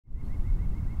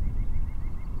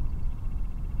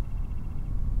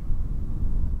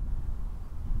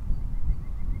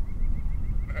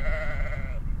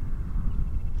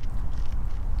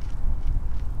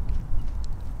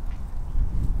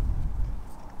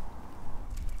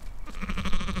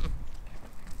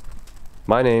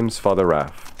My name's Father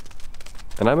Raph,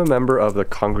 and I'm a member of the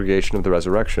Congregation of the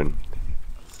Resurrection,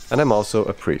 and I'm also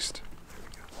a priest.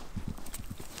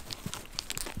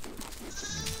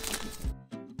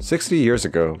 60 years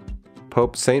ago,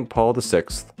 Pope St. Paul VI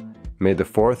made the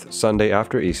fourth Sunday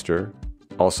after Easter,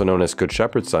 also known as Good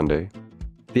Shepherd Sunday,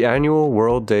 the annual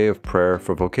World Day of Prayer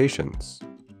for Vocations.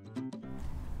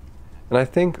 And I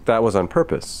think that was on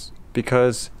purpose,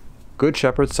 because Good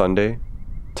Shepherd Sunday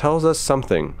tells us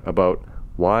something about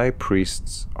why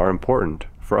priests are important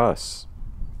for us.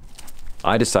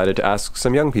 I decided to ask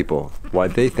some young people why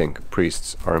they think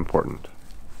priests are important.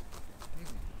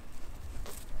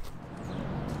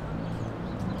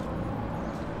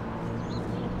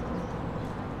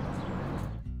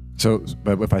 So,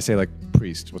 but if I say like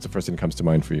priest, what's the first thing that comes to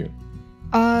mind for you?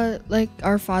 Like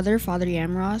our Father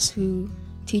Yamros, who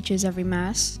teaches every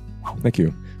Mass. Thank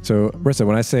you. So, Marissa,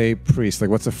 when I say priest, like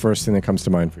what's the first thing that comes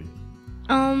to mind for you?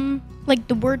 Like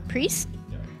the word priest?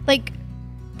 Like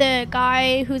the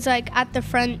guy who's like at the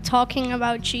front talking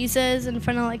about Jesus in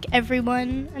front of like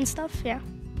everyone and stuff, yeah.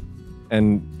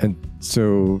 And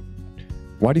so,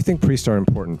 why do you think priests are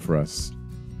important for us?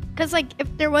 Because like if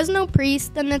there was no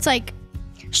priest, then it's like,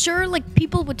 sure, like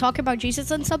people would talk about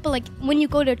Jesus and stuff, but like when you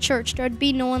go to church, there'd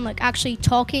be no one like actually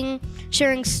talking,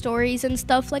 sharing stories and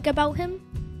stuff like about him.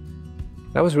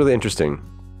 That was really interesting.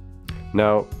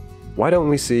 Now, why don't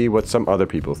we see what some other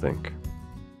people think?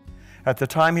 At the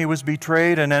time he was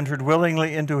betrayed and entered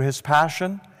willingly into his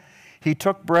passion, he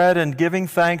took bread and giving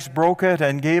thanks broke it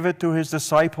and gave it to his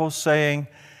disciples, saying,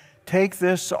 "Take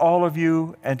this, all of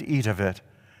you, and eat of it,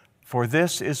 for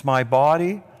this is my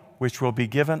body, which will be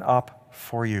given up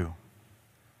for you."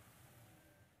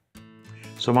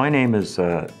 So my name is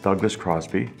Douglas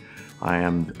Crosby. I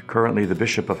am currently the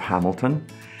Bishop of Hamilton,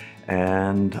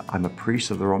 and I'm a priest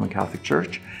of the Roman Catholic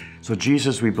Church. So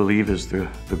Jesus, we believe, is the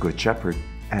Good Shepherd.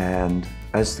 And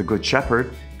as the Good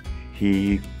Shepherd,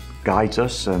 he guides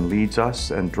us and leads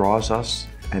us and draws us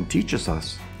and teaches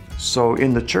us. So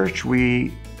in the church,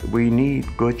 we need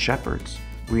good shepherds.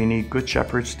 We need good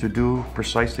shepherds to do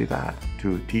precisely that,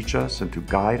 to teach us and to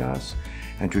guide us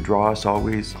and to draw us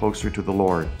always closer to the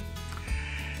Lord.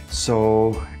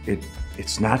 So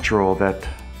it's natural that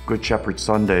Good Shepherd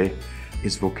Sunday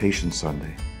is Vocation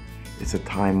Sunday. It's a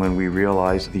time when we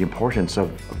realize the importance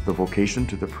of the vocation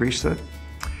to the priesthood,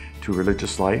 to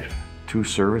religious life, to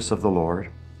service of the Lord,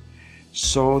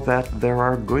 so that there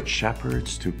are good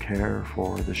shepherds to care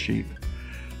for the sheep,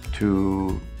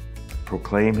 to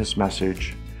proclaim his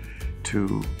message,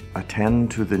 to attend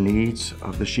to the needs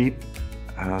of the sheep,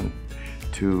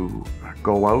 to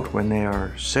go out when they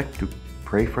are sick, to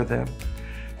pray for them,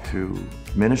 to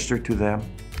minister to them,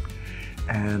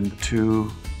 and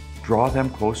to draw them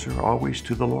closer always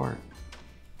to the Lord.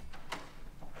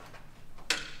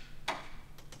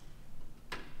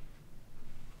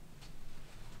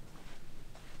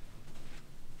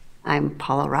 I'm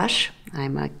Paula Rush.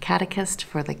 I'm a catechist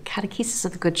for the Catechesis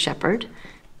of the Good Shepherd,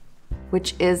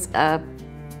 which is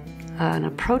an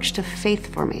approach to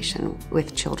faith formation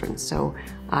with children. So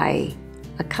I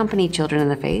accompany children in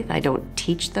the faith. I don't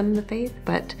teach them the faith,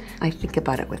 but I think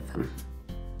about it with them.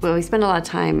 Well, we spend a lot of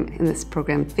time in this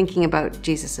program thinking about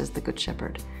Jesus as the Good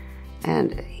Shepherd.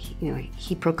 And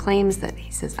he proclaims that,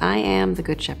 he says, "I am the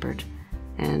Good Shepherd,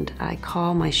 and I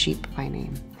call my sheep by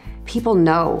name." People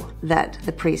know that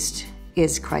the priest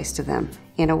is Christ to them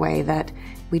in a way that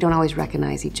we don't always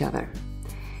recognize each other.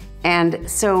 And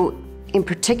so in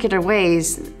particular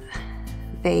ways,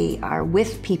 they are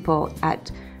with people at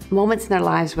moments in their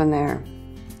lives when they're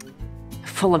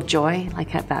full of joy,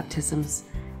 like at baptisms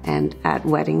and at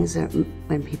weddings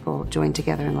when people join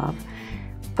together in love,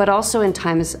 but also in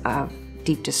times of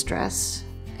deep distress,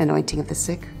 anointing of the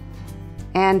sick,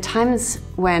 and times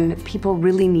when people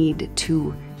really need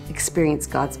to experience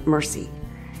God's mercy.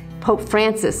 Pope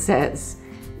Francis says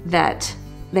that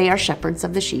they are shepherds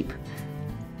of the sheep,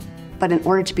 but in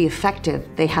order to be effective,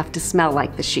 they have to smell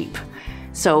like the sheep.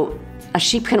 So a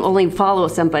sheep can only follow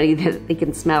somebody that they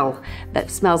can smell,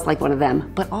 that smells like one of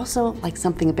them, but also like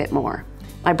something a bit more.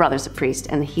 My brother's a priest,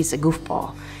 and he's a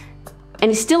goofball. And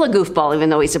he's still a goofball,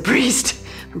 even though he's a priest,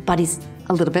 but he's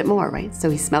a little bit more, right? So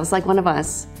he smells like one of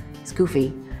us, he's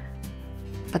goofy,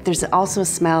 but there's also a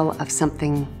smell of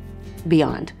something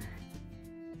beyond.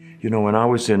 You know, when I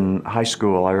was in high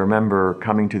school, I remember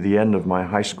coming to the end of my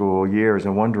high school years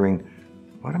and wondering,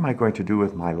 what am I going to do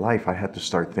with my life? I had to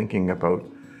start thinking about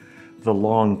the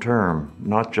long term,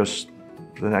 not just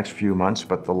the next few months,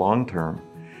 but the long term.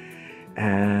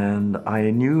 And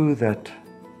I knew that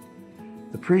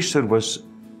the priesthood was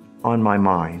on my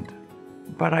mind,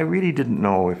 but I really didn't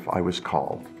know if I was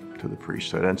called to the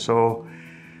priesthood. And so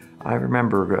I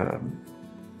remember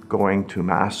going to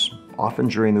Mass often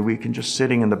during the week and just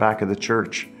sitting in the back of the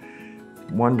church,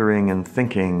 wondering and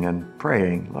thinking and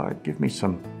praying, Lord, give me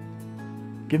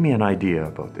an idea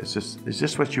about this. Is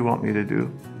this what you want me to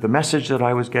do? The message that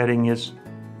I was getting is,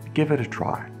 give it a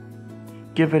try.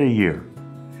 Give it a year.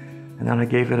 And then I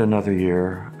gave it another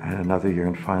year,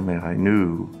 and finally I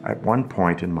knew, at one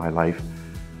point in my life,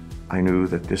 I knew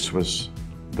that this was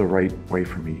the right way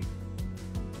for me.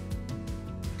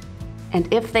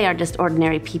 And if they are just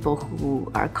ordinary people who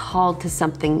are called to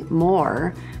something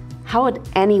more, how would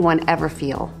anyone ever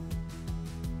feel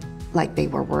like they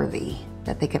were worthy,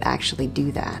 that they could actually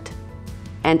do that?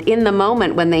 And in the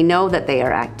moment when they know that they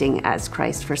are acting as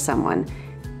Christ for someone,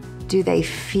 do they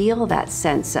feel that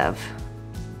sense of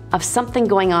something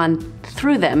going on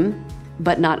through them,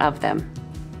 but not of them?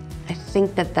 I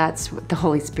think that that's what the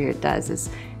Holy Spirit does, is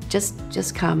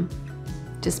just come,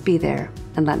 just be there,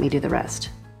 and let me do the rest.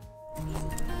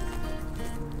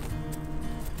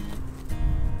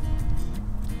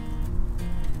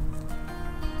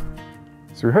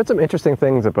 So we heard some interesting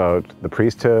things about the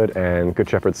priesthood and Good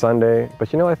Shepherd Sunday,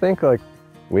 but I think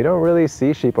we don't really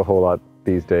see sheep a whole lot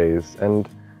these days. And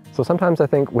so sometimes I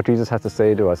think what Jesus has to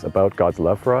say to us about God's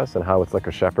love for us and how it's like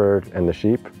a shepherd and the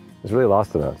sheep is really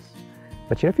lost in us.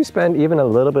 But if you spend even a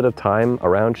little bit of time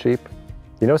around sheep,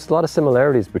 you notice a lot of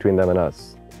similarities between them and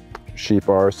us. Sheep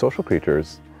are social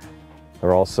creatures.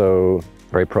 They're also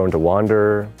very prone to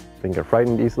wander. They can get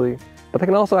frightened easily, but they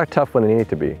can also act tough when they need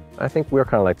to be. I think we're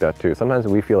kind of like that too. Sometimes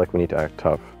we feel like we need to act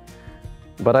tough,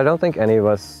 but I don't think any of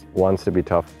us wants to be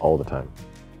tough all the time.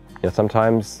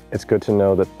 Sometimes it's good to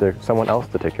know that there's someone else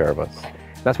to take care of us.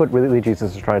 That's what really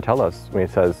Jesus is trying to tell us when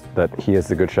he says that he is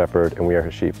the good shepherd and we are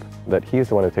his sheep, that he is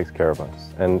the one who takes care of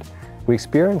us. And we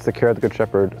experience the care of the good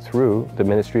shepherd through the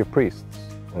ministry of priests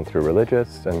and through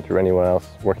religious and through anyone else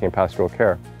working in pastoral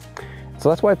care. So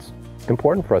that's why it's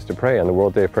important for us to pray on the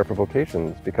World Day of Prayer for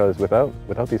Vocations, because without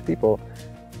these people,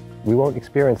 we won't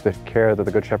experience the care that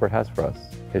the good shepherd has for us,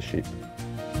 his sheep.